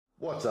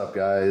What's up,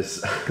 guys?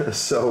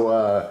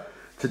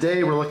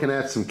 Today we're looking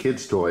at some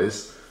kids'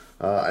 toys.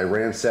 I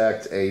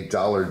ransacked a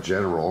Dollar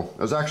General.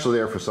 I was actually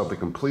there for something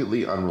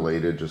completely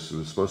unrelated. It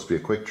was supposed to be a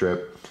quick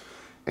trip,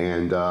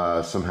 and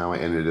somehow I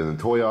ended in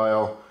the toy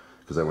aisle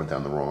because I went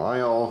down the wrong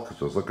aisle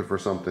because I was looking for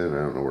something. I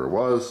don't know where it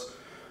was,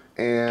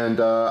 and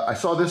I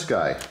saw this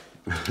guy.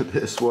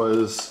 This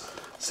was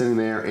sitting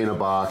there in a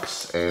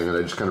box, and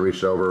I just kind of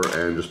reached over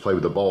and just played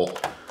with the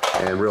bolt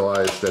and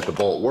realized that the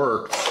bolt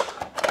worked.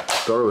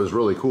 Thought it was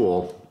really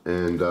cool,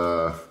 and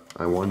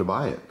I wanted to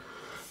buy it.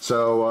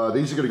 So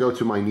these are going to go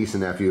to my niece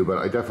and nephew, but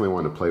I definitely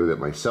wanted to play with it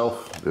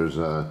myself. There's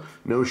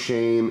no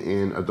shame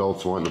in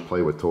adults wanting to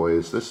play with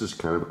toys. This is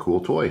kind of a cool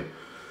toy.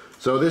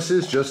 So this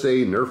is just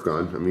a Nerf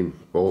gun. I mean,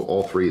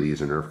 all three of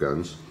these are Nerf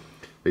guns.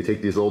 They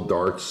take these little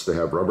darts. They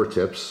have rubber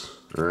tips,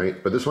 all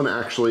right? But this one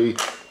actually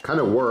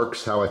kind of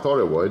works how I thought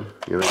it would.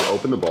 You know, you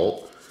open the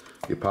bolt,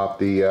 you pop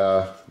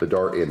the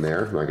dart in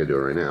there. I'm not going to do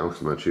it right now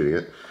because I'm not shooting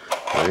it.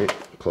 All right?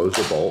 Close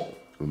the bolt,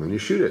 and then you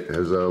shoot it. It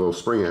has a little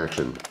spring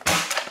action.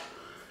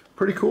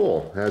 Pretty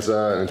cool. Has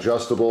an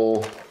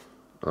adjustable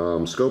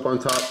scope on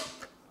top,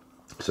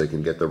 so you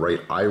can get the right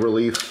eye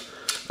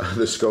relief.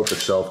 The scope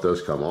itself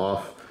does come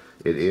off.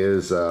 It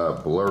is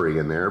blurry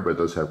in there, but it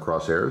does have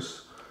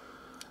crosshairs.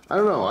 I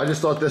don't know. I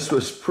just thought this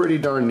was pretty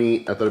darn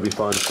neat. I thought it'd be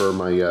fun for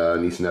my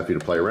niece and nephew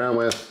to play around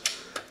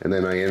with. And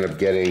then I ended up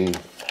getting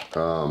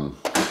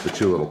the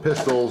two little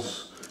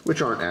pistols,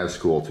 which aren't as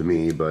cool to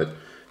me, but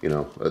you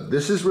know,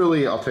 this is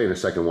really, I'll tell you in a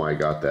second why I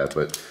got that,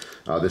 but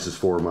this is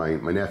for my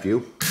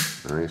nephew.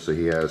 All right, so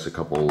he has a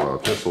couple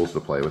pistols to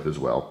play with as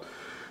well.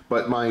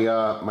 But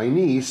my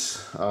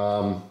niece,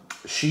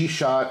 she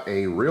shot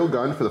a real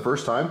gun for the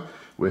first time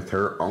with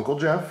her Uncle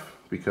Jeff,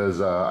 because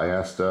I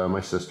asked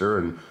my sister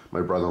and my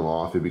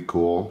brother-in-law if it'd be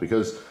cool,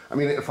 because, I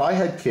mean, if I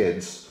had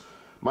kids,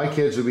 my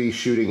kids would be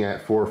shooting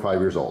at 4 or 5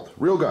 years old.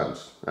 Real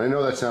guns. And I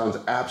know that sounds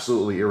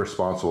absolutely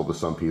irresponsible to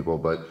some people,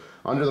 but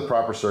under the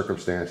proper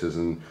circumstances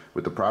and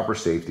with the proper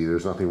safety,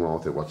 there's nothing wrong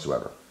with it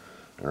whatsoever.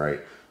 All right.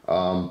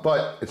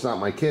 But it's not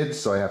my kids,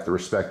 so I have to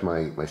respect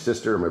my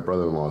sister and my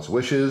brother-in-law's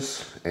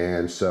wishes.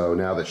 And so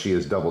now that she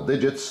is double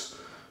digits,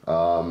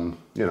 you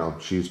know,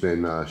 she's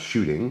been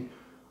shooting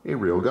a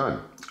real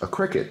gun, a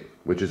Cricket,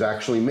 which is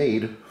actually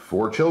made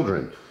for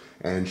children.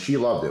 And she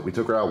loved it. We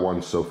took her out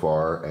once so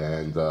far,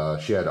 and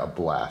she had a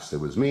blast. It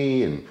was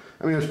me, and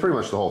I mean, it was pretty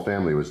much the whole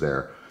family was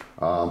there.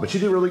 But she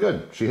did really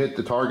good. She hit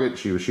the target.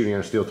 She was shooting at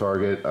a steel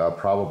target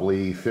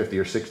probably 50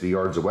 or 60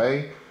 yards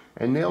away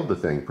and nailed the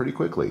thing pretty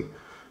quickly.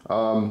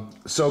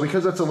 So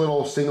because that's a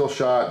little single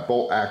shot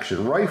bolt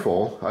action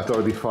rifle, I thought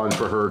it'd be fun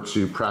for her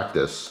to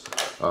practice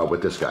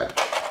with this guy.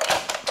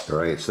 All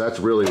right, so that's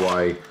really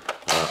why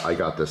I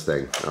got this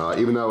thing.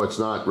 Even though it's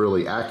not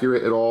really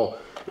accurate at all,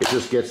 it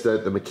just gets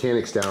the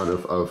mechanics down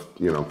of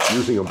you know,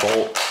 using a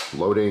bolt,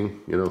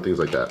 loading, you know, things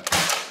like that.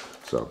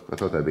 So I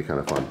thought that'd be kind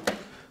of fun.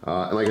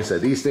 And like I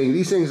said, these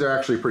things are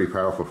actually pretty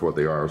powerful for what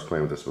they are. I was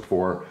playing with this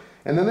before.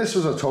 And then this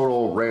was a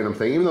total random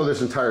thing. Even though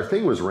this entire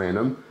thing was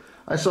random,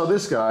 I saw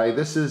this guy.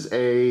 This is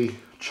a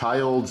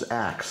child's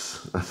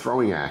axe, a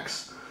throwing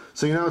axe.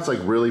 So, you know, it's like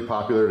really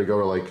popular to go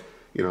to, like,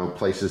 you know,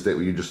 places that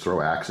you just throw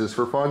axes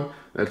for fun.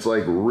 It's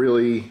like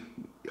really,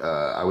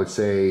 I would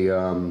say,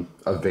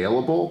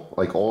 available,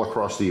 like all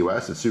across the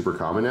US. It's super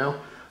common now.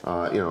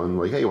 You know, and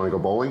like, hey, you want to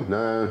go bowling?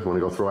 Nah, you want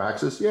to go throw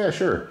axes? Yeah,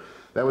 sure.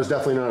 That was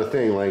definitely not a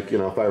thing like, you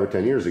know, 5 or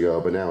 10 years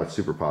ago, but now it's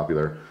super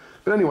popular.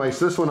 But anyway,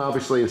 so this one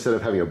obviously, instead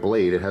of having a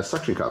blade, it has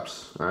suction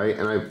cups, all right?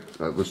 And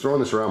I was throwing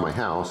this around my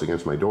house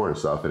against my door and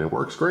stuff, and it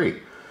works great.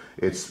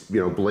 It's,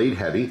 you know, blade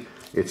heavy.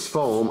 It's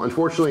foam.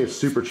 Unfortunately, it's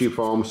super cheap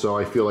foam, so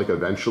I feel like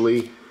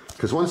eventually,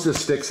 because once this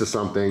sticks to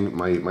something,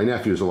 my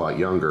nephew's a lot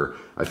younger.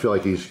 I feel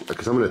like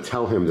because I'm going to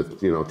tell him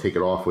to, you know, take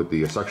it off with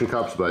the suction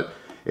cups, but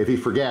if he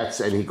forgets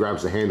and he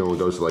grabs the handle and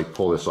goes to like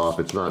pull this off,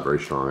 it's not very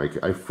strong.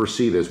 I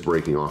foresee this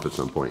breaking off at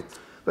some point.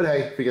 But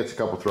hey, if he gets a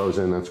couple throws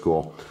in, that's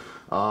cool.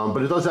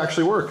 But it does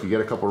actually work. You get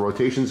a couple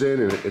rotations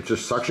in, and it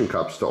just suction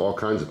cups to all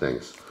kinds of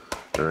things.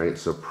 All right,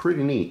 so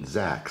pretty neat,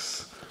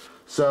 Zax.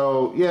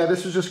 So yeah,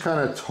 this was just kind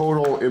of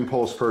total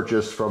impulse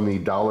purchase from the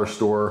dollar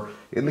store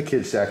in the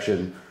kids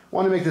section.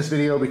 Want to make this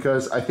video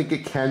because I think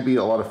it can be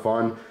a lot of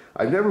fun.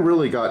 I've never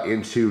really got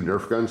into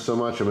Nerf guns so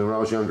much. I mean, when I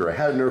was younger, I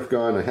had a Nerf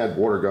gun, I had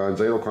water guns,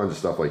 I had all kinds of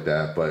stuff like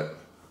that. But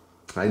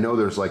I know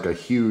there's like a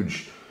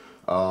huge,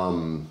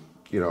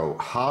 you know,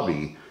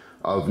 hobby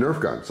of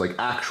Nerf guns, like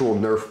actual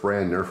Nerf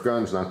brand Nerf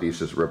guns, not these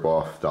just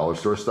rip-off dollar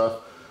store stuff.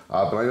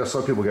 But I know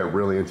some people get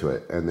really into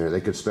it, and they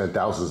could spend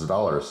thousands of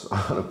dollars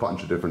on a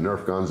bunch of different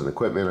Nerf guns and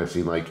equipment. I've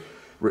seen like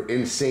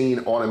insane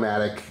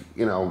automatic,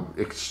 you know,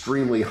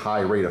 extremely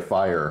high rate of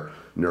fire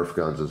Nerf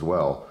guns as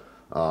well.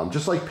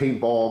 Just like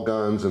paintball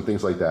guns and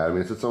things like that. I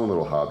mean, it's its own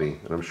little hobby,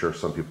 and I'm sure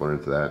some people are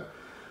into that.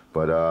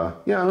 But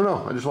yeah, I don't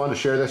know. I just wanted to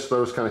share this. Thought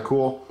it was kind of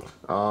cool.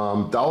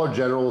 Dollar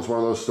General is one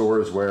of those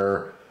stores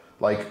where,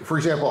 like, for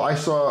example,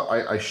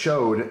 I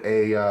showed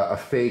a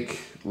fake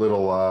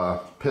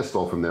little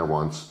pistol from there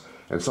once,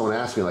 and someone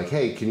asked me like,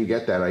 hey, can you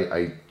get that?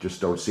 I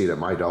just don't see it at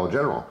my Dollar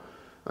General.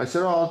 I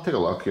said, oh, I'll take a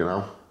look, you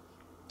know.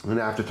 And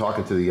after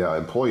talking to the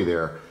employee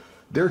there,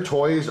 their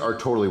toys are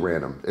totally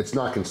random. It's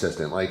not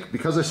consistent. Like,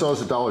 because I saw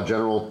this at Dollar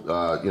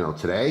General, you know,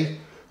 today,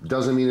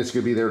 doesn't mean it's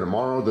gonna be there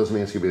tomorrow, doesn't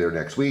mean it's gonna be there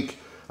next week.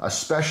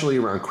 Especially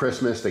around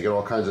Christmas, they get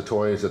all kinds of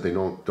toys that they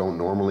don't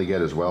normally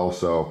get as well.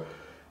 So,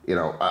 you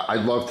know,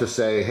 I'd love to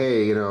say,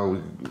 hey, you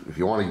know, if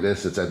you want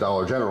this, it's at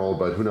Dollar General,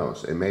 but who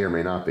knows? It may or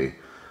may not be.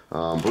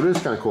 But it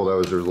is kind of cool though,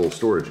 is there's a little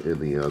storage in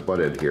the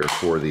butt end here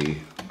for the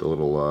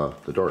little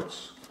the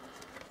darts.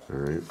 All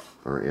right,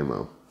 our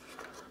ammo.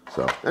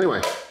 So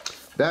anyway,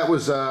 that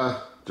was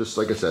just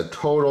like I said,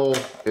 total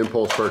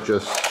impulse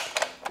purchase.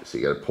 So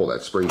you got to pull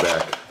that spring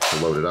back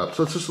to load it up.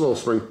 So it's just a little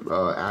spring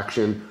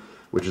action,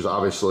 which is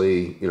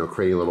obviously, you know,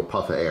 creating a little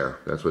puff of air.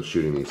 That's what's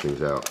shooting these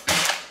things out.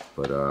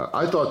 But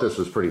I thought this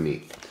was pretty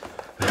neat.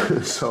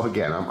 So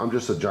again, I'm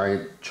just a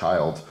giant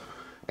child,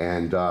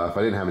 and if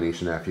I didn't have a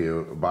niece and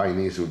nephew, buying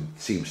these would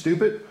seem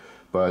stupid.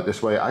 But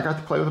this way, I got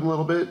to play with them a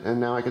little bit, and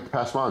now I get to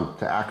pass them on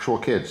to actual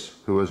kids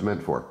who it was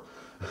meant for.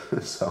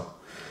 So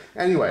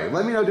anyway,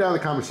 let me know down in the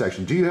comment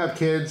section. Do you have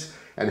kids,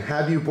 and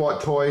have you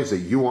bought toys that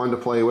you wanted to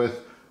play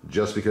with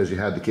just because you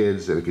had the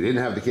kids? If you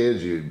didn't have the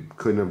kids, you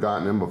couldn't have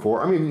gotten them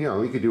before. I mean, you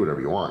know, you could do whatever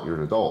you want. You're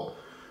an adult.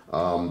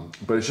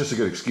 But it's just a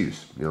good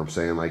excuse. You know what I'm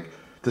saying? Like,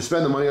 to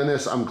spend the money on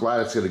this, I'm glad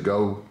it's going to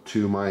go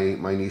to my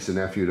niece and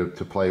nephew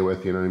to play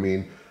with, you know what I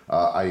mean?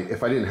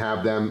 If I didn't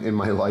have them in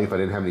my life, I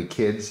didn't have any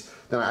kids,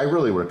 then I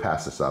really would have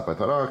passed this up. I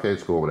thought, oh, okay,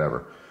 it's cool,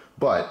 whatever.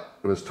 But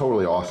it was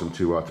totally awesome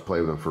to play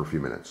with them for a few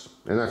minutes.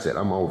 And that's it.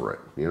 I'm over it.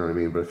 You know what I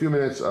mean? But a few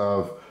minutes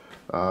of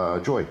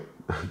joy,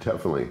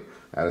 definitely,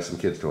 out of some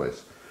kids'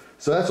 toys.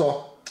 So that's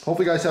all.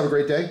 Hopefully you guys have a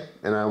great day,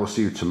 and I will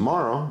see you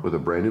tomorrow with a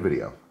brand new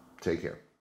video. Take care.